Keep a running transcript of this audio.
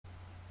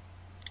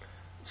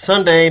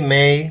Sunday,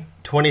 May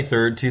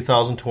 23rd,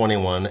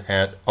 2021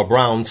 at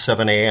around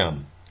 7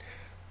 a.m.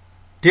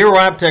 Dear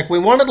Raptech, we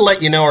wanted to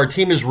let you know our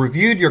team has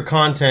reviewed your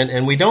content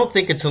and we don't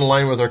think it's in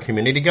line with our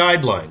community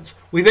guidelines.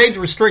 We've age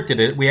restricted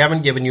it. We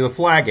haven't given you a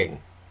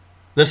flagging.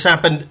 This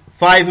happened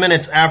 5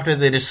 minutes after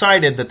they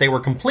decided that they were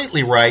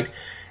completely right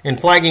in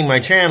flagging my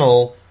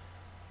channel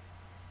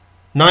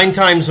 9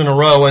 times in a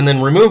row and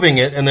then removing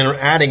it and then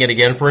adding it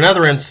again for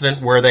another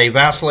incident where they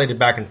vacillated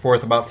back and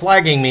forth about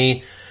flagging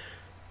me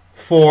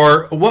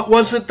for, what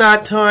was it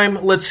that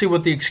time? Let's see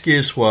what the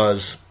excuse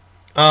was.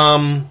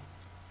 Oh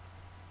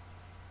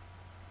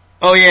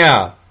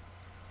yeah,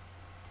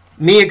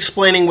 me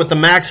explaining what the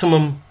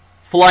maximum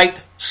flight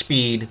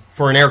speed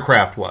for an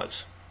aircraft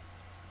was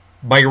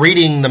by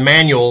reading the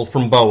manual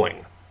from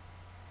Boeing.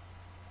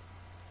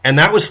 And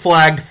that was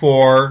flagged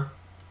for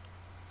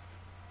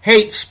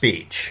hate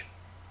speech.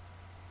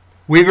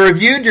 We've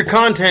reviewed your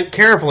content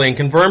carefully and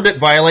confirmed it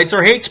violates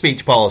our hate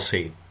speech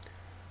policy.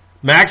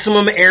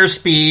 Maximum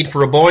airspeed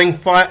for a Boeing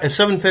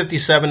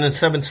 757 and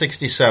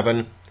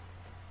 767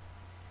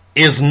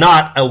 is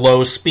not a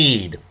low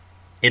speed.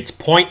 It's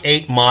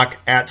 0.8 Mach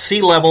at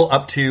sea level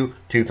up to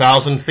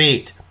 2,000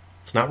 feet.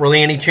 It's not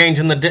really any change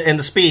in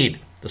the speed.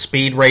 The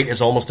speed rate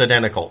is almost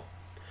identical.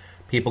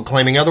 People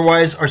claiming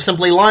otherwise are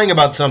simply lying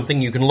about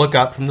something you can look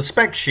up from the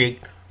spec sheet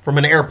from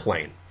an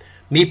airplane.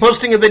 Me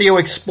posting a video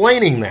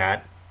explaining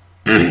that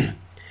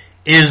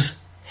is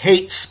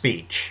hate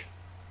speech.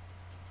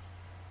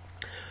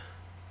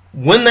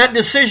 When that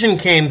decision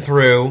came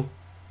through,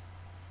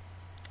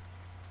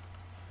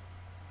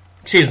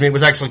 it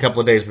was actually a couple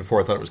of days before.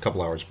 I thought it was a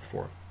couple hours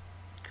before.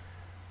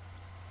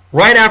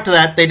 Right after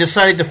that, they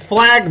decided to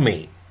flag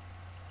me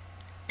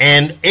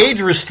and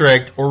age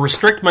restrict or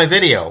restrict my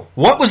video.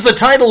 What was the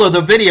title of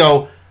the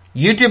video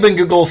YouTube and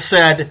Google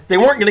said they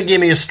weren't going to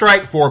give me a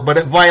strike for, but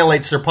it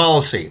violates their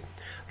policy?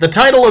 The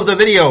title of the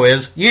video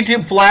is,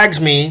 YouTube flags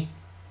me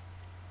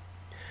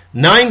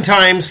 9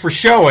 times for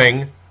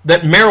showing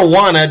that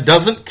marijuana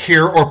doesn't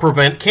cure or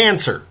prevent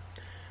cancer,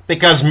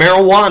 because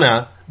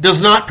marijuana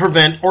does not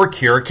prevent or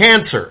cure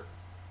cancer.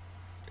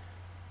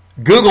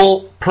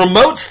 Google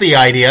promotes the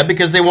idea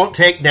because they won't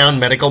take down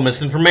medical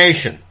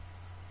misinformation.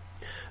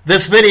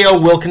 This video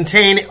will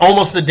contain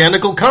almost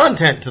identical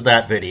content to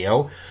that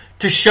video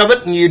to shove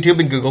it in YouTube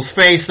and Google's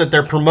face that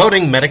they're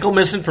promoting medical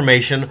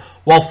misinformation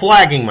while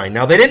flagging mine.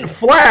 Now, they didn't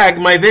flag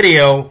my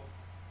video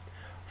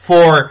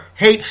for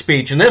hate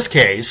speech in this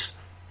case,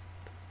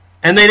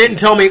 and they didn't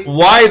tell me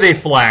why they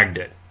flagged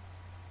it.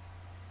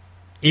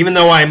 Even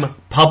though I'm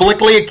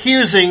publicly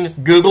accusing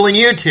Google and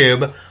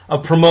YouTube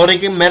of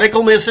promoting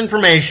medical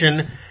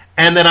misinformation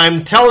and that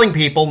I'm telling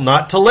people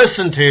not to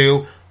listen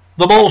to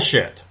the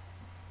bullshit.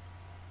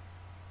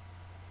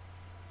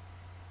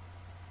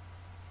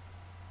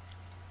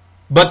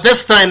 But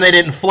this time they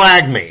didn't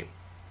flag me.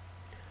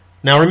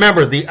 Now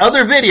remember, the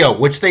other video,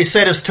 which they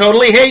said is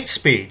totally hate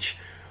speech,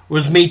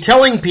 was me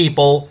telling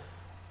people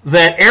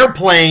that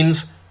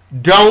airplanes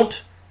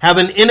don't have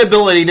an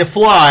inability to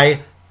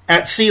fly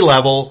at sea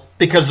level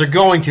because they're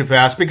going too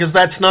fast, because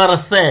that's not a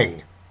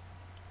thing.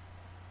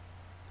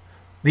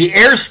 The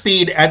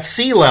airspeed at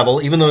sea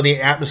level, even though the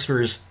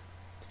atmosphere is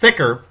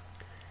thicker,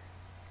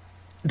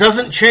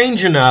 doesn't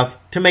change enough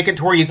to make it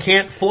to where you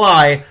can't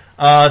fly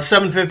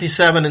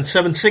 757 and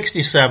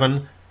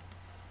 767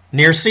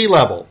 near sea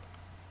level.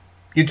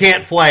 You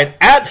can't fly it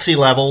at sea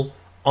level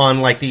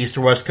on like the east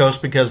or west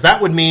coast because that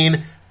would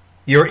mean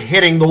you're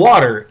hitting the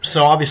water,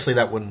 so obviously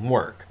that wouldn't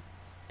work.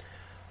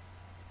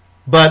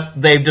 But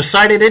they've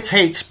decided it's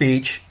hate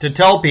speech to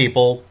tell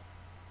people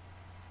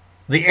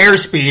the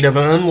airspeed of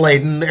an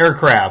unladen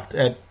aircraft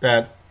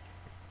at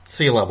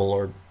sea level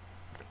or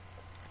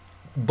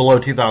below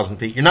 2,000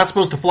 feet. You're not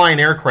supposed to fly an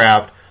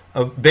aircraft,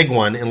 a big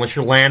one, unless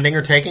you're landing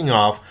or taking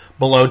off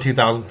below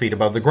 2,000 feet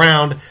above the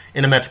ground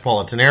in a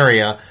metropolitan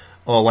area,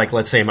 like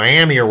let's say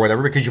Miami or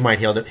whatever, because you might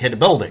hit a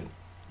building.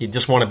 You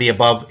just want to be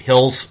above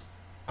hills,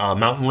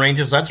 mountain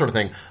ranges, that sort of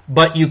thing.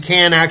 But you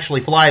can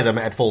actually fly them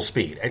at full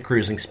speed, at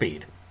cruising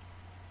speed.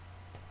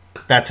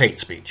 That's hate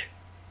speech.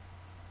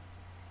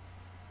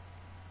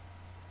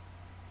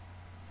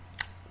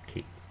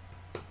 Okay.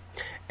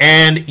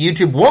 And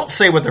YouTube won't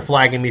say what they're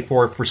flagging me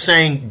for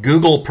saying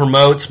Google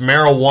promotes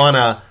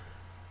marijuana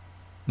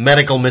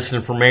medical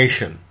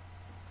misinformation.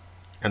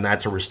 And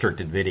that's a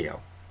restricted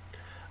video.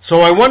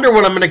 So I wonder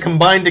what I'm going to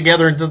combine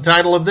together into the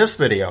title of this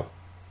video.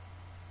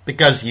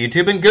 Because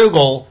YouTube and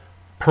Google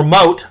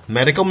promote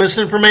medical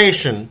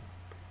misinformation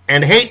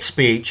and hate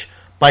speech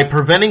by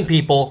preventing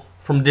people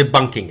from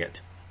debunking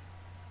it.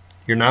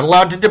 You're not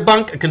allowed to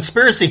debunk a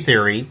conspiracy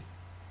theory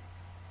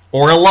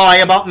or a lie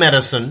about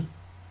medicine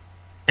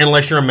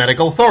unless you're a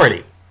medical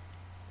authority.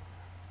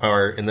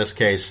 Or, in this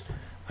case,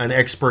 an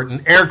expert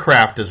in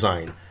aircraft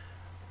design.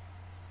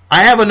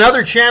 I have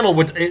another channel,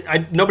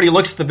 nobody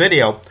looks at the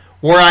video,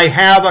 where I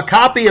have a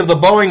copy of the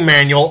Boeing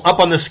manual up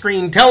on the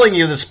screen telling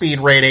you the speed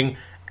rating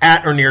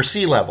at or near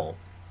sea level.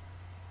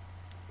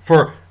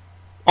 For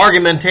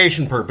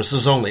argumentation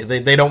purposes only.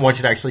 They don't want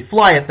you to actually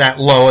fly it that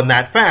low and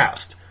that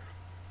fast.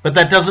 But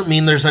that doesn't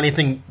mean there's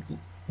anything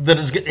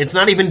that it's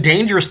not even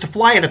dangerous to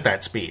fly it at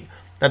that speed.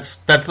 That's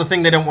the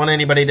thing they don't want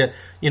anybody to,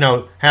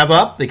 have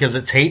up, because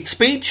it's hate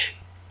speech.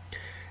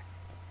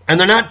 And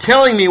they're not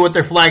telling me what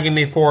they're flagging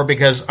me for,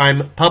 because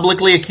I'm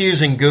publicly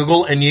accusing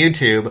Google and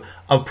YouTube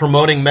of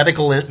promoting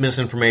medical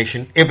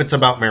misinformation if it's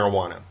about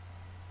marijuana.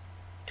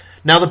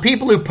 Now, the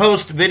people who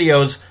post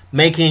videos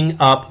making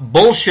up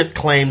bullshit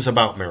claims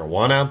about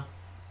marijuana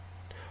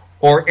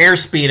or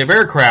airspeed of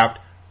aircraft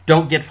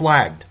don't get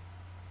flagged.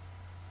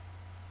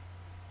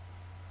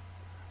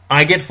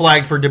 I get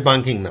flagged for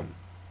debunking them.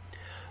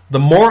 The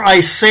more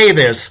I say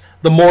this,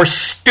 the more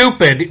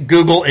stupid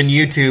Google and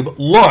YouTube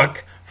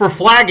look for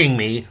flagging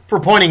me for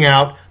pointing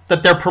out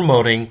that they're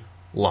promoting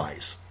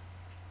lies.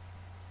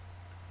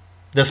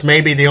 This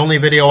may be the only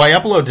video I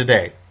upload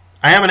today.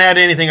 I haven't had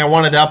anything I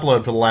wanted to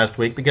upload for the last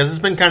week because it's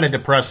been kind of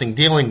depressing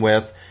dealing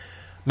with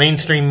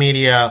mainstream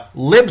media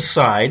lib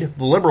side,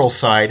 the liberal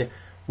side,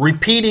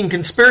 repeating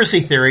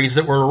conspiracy theories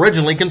that were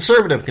originally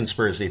conservative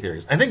conspiracy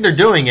theories. I think they're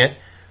doing it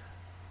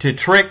to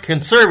trick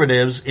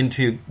conservatives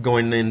into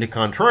going into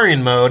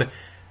contrarian mode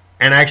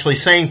and actually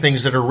saying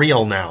things that are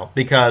real now,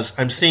 because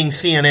I'm seeing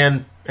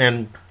CNN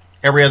and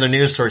every other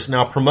news source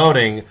now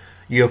promoting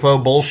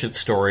UFO bullshit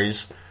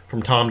stories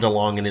from Tom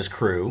DeLonge and his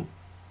crew.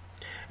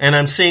 And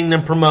I'm seeing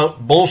them promote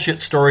bullshit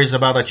stories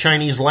about a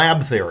Chinese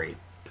lab theory,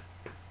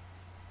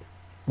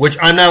 which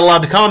I'm not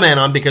allowed to comment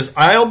on because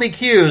I'll be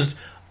accused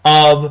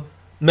of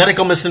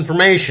medical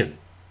misinformation.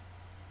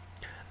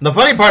 The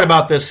funny part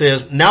about this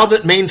is, now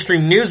that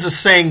mainstream news is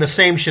saying the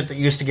same shit that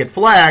used to get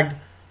flagged,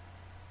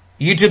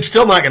 YouTube's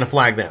still not going to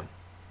flag them.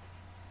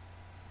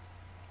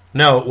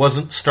 No, it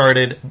wasn't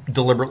started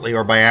deliberately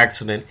or by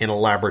accident in a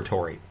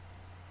laboratory.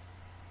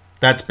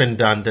 That's been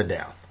done to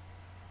death.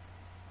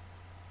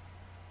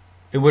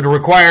 It would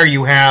require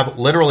you have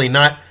literally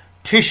not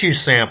tissue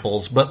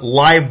samples, but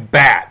live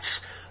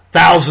bats,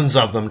 thousands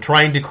of them,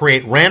 trying to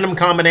create random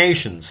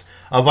combinations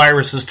of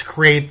viruses to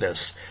create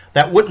this.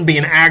 That wouldn't be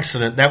an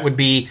accident. That would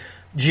be,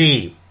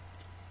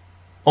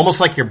 almost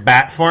like you're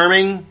bat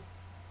farming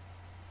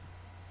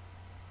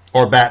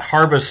or bat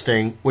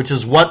harvesting, which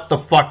is what the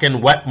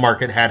fucking wet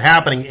market had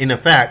happening in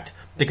effect,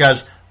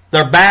 because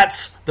their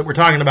bats that we're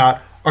talking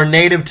about are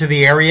native to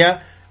the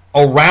area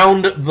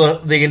around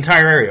the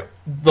entire area.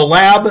 The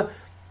lab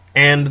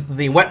and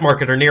the wet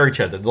market are near each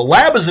other. The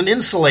lab is an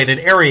insulated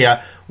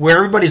area where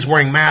everybody's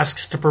wearing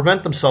masks to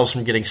prevent themselves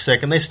from getting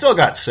sick, and they still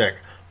got sick.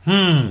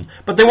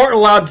 But they weren't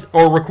allowed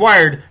or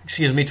required,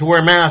 to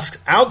wear masks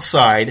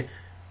outside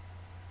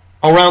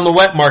around the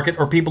wet market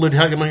or people who'd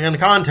come in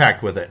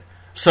contact with it.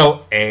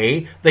 So,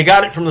 A, they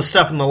got it from the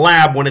stuff in the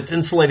lab when it's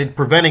insulated,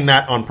 preventing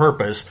that on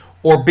purpose,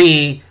 or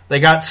B,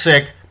 they got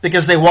sick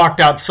because they walked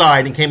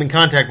outside and came in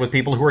contact with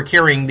people who were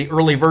carrying the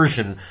early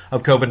version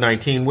of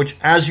COVID-19, which,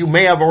 as you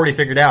may have already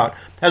figured out,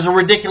 has a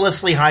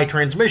ridiculously high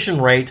transmission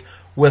rate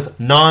with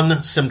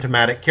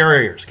non-symptomatic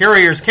carriers.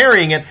 Carriers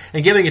carrying it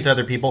and giving it to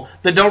other people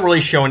that don't really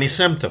show any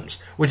symptoms,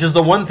 which is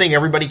the one thing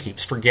everybody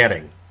keeps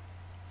forgetting.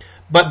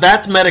 But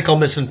that's medical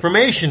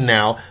misinformation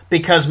now,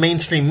 because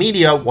mainstream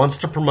media wants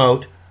to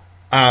promote,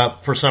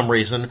 for some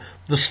reason,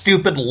 the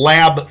stupid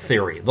lab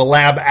theory, the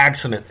lab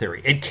accident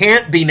theory. It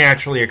can't be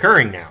naturally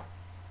occurring now.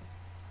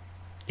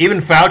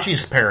 Even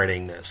Fauci's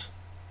parroting this.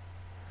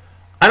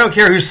 I don't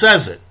care who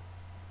says it.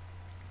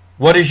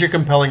 What is your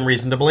compelling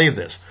reason to believe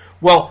this?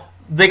 Well,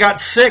 they got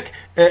sick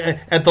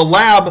at the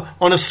lab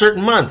on a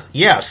certain month.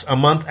 Yes, a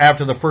month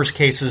after the first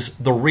cases,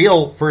 the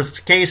real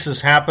first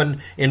cases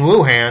happened in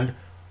Wuhan,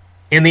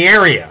 in the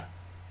area.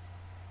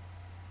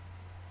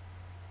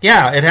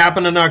 Yeah, it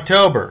happened in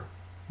October.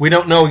 We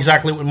don't know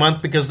exactly what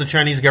month because the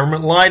Chinese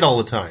government lied all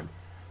the time.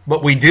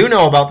 But we do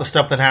know about the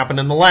stuff that happened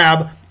in the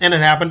lab, and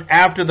it happened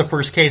after the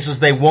first cases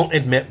they won't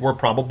admit were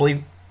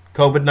probably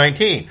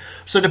COVID-19.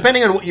 So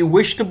depending on what you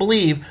wish to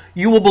believe,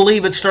 you will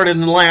believe it started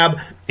in the lab,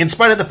 in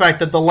spite of the fact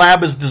that the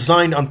lab is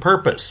designed on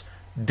purpose,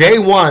 day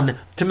one,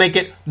 to make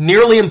it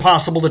nearly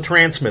impossible to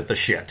transmit the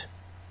shit.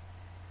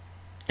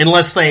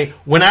 Unless they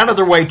went out of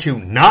their way to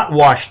not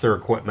wash their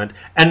equipment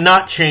and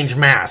not change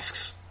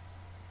masks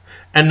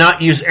and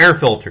not use air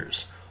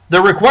filters.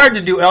 They're required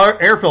to do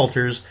air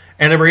filters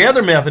and every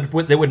other method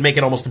that would make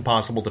it almost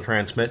impossible to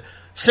transmit,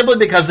 simply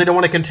because they don't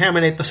want to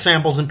contaminate the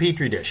samples in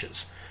petri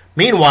dishes.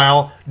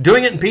 Meanwhile,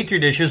 doing it in petri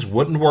dishes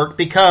wouldn't work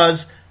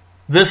because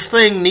this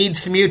thing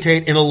needs to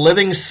mutate in a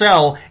living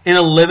cell in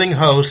a living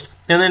host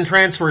and then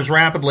transfers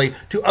rapidly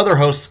to other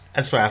hosts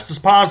as fast as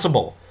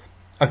possible.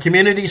 A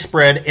community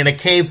spread in a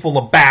cave full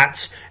of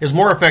bats is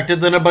more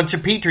effective than a bunch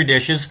of petri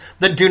dishes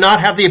that do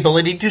not have the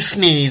ability to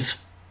sneeze.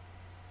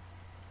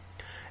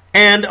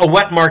 And a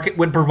wet market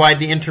would provide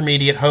the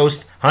intermediate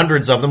host,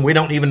 hundreds of them, we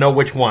don't even know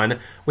which one.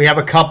 We have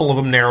a couple of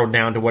them narrowed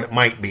down to what it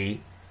might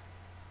be.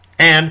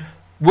 And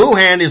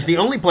Wuhan is the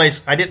only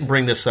place, I didn't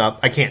bring this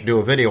up, I can't do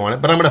a video on it,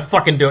 but I'm going to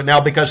fucking do it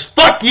now because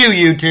fuck you,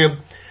 YouTube!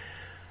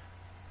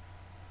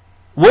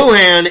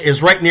 Wuhan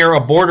is right near a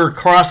border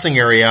crossing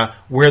area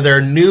where their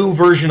new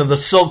version of the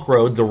Silk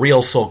Road, the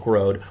real Silk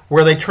Road,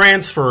 where they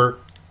transfer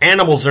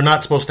animals they're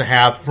not supposed to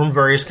have from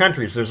various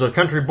countries. There's a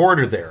country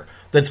border there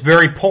that's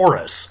very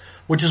porous.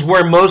 which is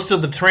where most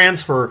of the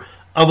transfer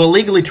of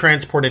illegally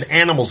transported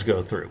animals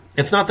go through.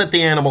 It's not that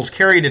the animals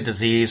carried a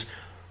disease,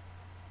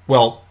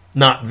 well,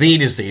 not the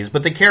disease,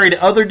 but they carried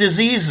other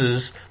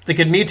diseases that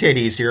could mutate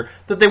easier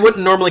that they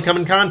wouldn't normally come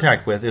in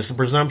contact with, is the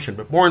presumption.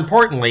 But more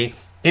importantly,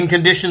 in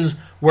conditions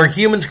where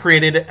humans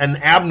created an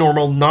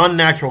abnormal,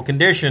 non-natural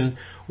condition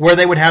where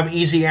they would have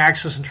easy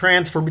access and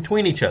transfer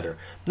between each other.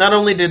 Not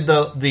only did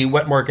the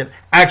wet market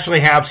actually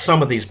have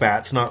some of these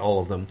bats, not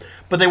all of them,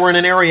 but they were in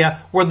an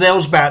area where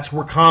those bats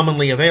were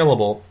commonly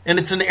available, and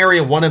it's an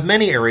area, one of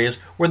many areas,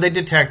 where they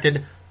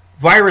detected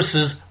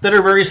viruses that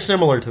are very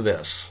similar to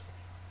this.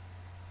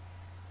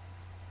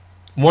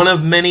 One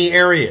of many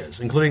areas,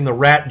 including the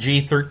rat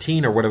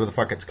G13 or whatever the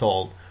fuck it's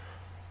called,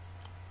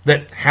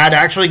 that had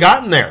actually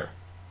gotten there.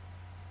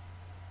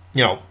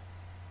 You know,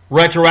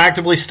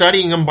 retroactively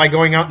studying them by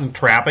going out and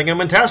trapping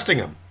them and testing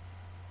them.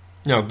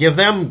 You know, give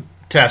them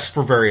tests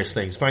for various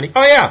things. Finding,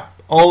 oh yeah,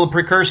 all the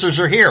precursors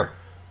are here.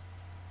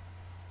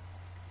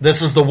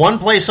 This is the one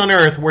place on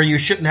Earth where you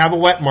shouldn't have a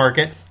wet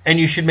market, and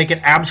you should make it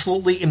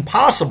absolutely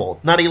impossible,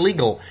 not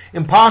illegal,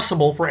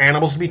 impossible for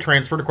animals to be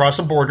transferred across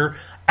a border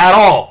at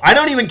all. I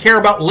don't even care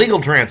about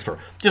legal transfer.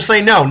 Just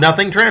say no,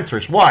 nothing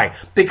transfers. Why?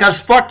 Because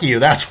fuck you.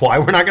 That's why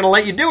we're not going to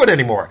let you do it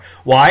anymore.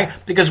 Why?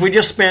 Because we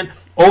just spent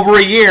over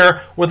a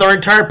year with our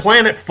entire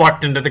planet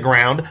fucked into the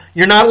ground.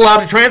 You're not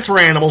allowed to transfer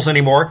animals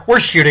anymore. We're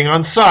shooting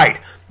on sight.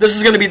 This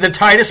is going to be the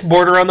tightest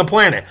border on the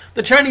planet.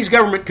 The Chinese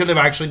government could have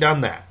actually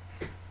done that.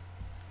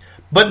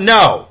 But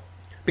no,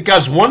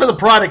 because one of the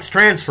products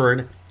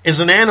transferred is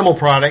an animal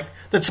product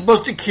that's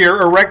supposed to cure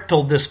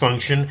erectile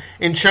dysfunction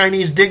in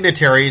Chinese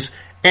dignitaries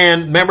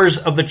and members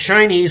of the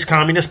Chinese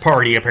Communist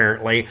Party,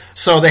 apparently,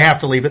 so they have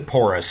to leave it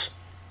porous.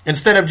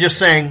 Instead of just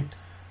saying,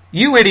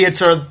 you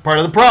idiots are part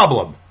of the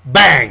problem.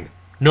 Bang!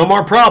 No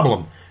more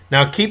problem.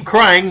 Now keep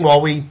crying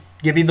while we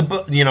give you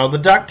the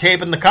duct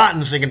tape and the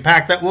cotton so you can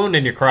pack that wound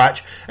in your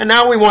crotch, and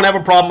now we won't have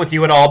a problem with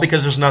you at all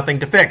because there's nothing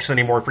to fix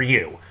anymore for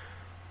you.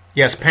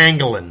 Yes,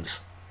 pangolins.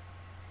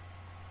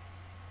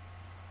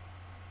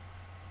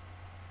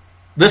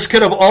 This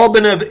could have all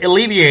been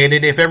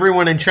alleviated if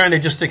everyone in China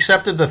just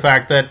accepted the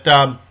fact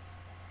that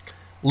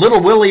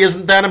Little Willie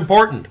isn't that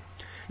important.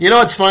 You know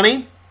what's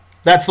funny?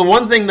 That's the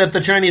one thing that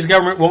the Chinese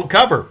government won't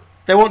cover.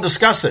 They won't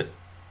discuss it.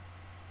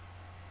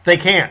 They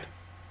can't.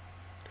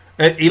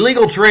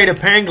 Illegal trade of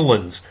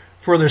pangolins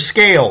for their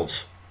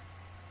scales,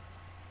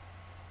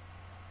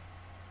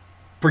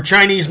 for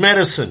Chinese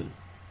medicine.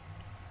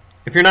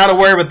 If you're not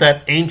aware of it,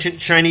 that ancient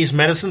Chinese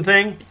medicine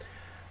thing,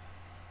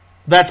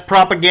 that's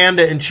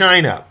propaganda in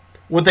China.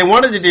 What they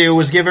wanted to do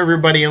was give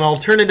everybody an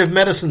alternative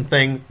medicine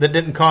thing that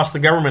didn't cost the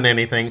government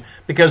anything,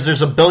 because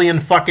there's a billion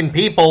fucking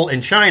people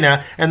in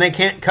China and they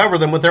can't cover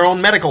them with their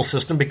own medical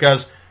system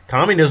because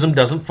communism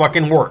doesn't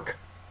fucking work.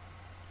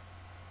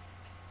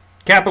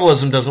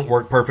 Capitalism doesn't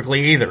work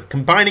perfectly either.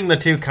 Combining the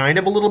two kind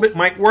of a little bit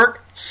might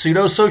work.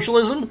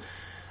 Pseudo-socialism,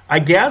 I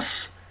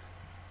guess.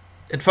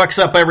 It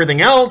fucks up everything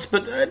else,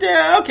 but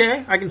yeah,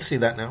 okay, I can see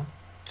that now.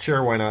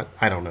 Sure, why not?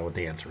 I don't know what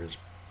the answer is.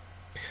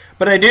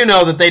 But I do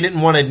know that they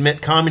didn't want to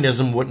admit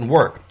communism wouldn't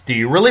work. Do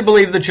you really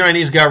believe the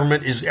Chinese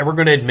government is ever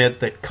going to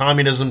admit that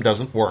communism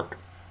doesn't work?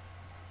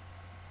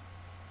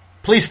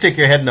 Please stick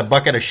your head in a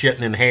bucket of shit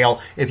and inhale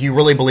if you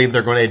really believe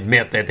they're going to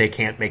admit that they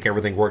can't make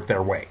everything work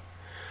their way.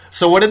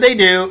 So what did they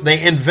do?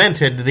 They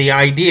invented the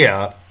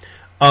idea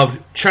of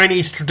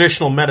Chinese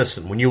traditional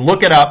medicine. When you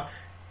look it up,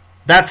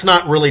 that's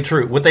not really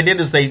true. What they did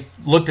is they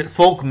looked at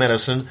folk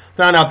medicine,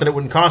 found out that it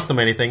wouldn't cost them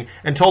anything,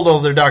 and told all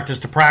their doctors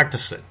to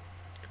practice it.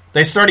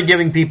 They started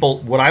giving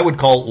people what I would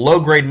call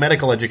low-grade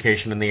medical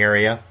education in the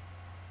area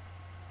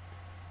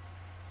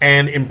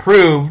and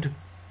improved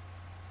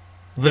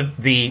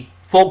the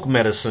folk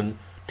medicine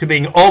to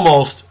being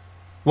almost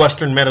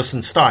Western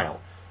medicine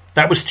style.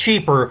 That was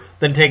cheaper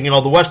than taking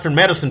all the Western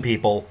medicine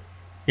people,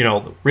 you know,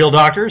 the real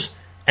doctors,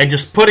 and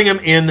just putting them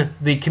in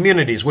the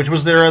communities, which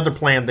was their other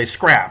plan they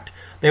scrapped.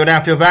 They would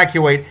have to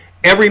evacuate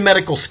every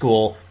medical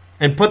school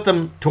and put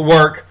them to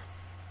work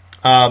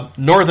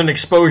Northern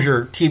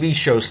Exposure TV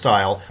show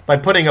style by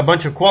putting a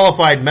bunch of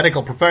qualified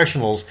medical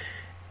professionals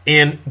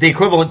in the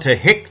equivalent to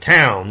hick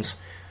towns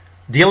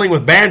dealing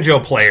with banjo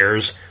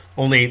players,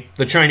 only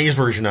the Chinese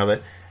version of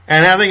it,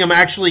 and having them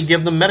actually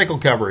give them medical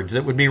coverage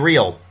that would be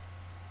real.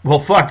 Well,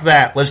 fuck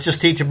that. Let's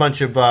just teach a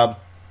bunch of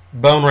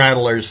bone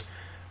rattlers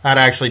how to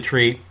actually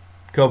treat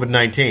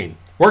COVID-19.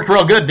 Worked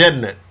real good,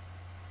 didn't it?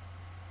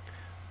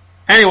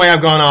 Anyway,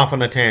 I've gone off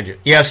on a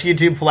tangent. Yes,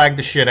 YouTube flagged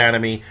the shit out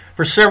of me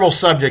for several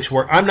subjects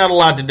where I'm not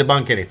allowed to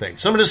debunk anything.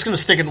 So I'm just going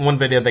to stick it in one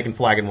video they can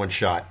flag in one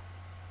shot.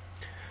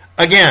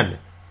 Again,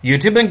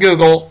 YouTube and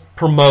Google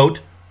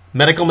promote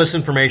medical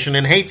misinformation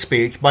and hate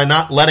speech by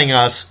not letting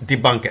us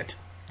debunk it.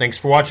 Thanks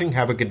for watching.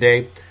 Have a good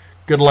day.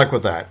 Good luck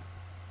with that.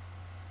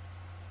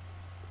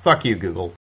 Fuck you, Google.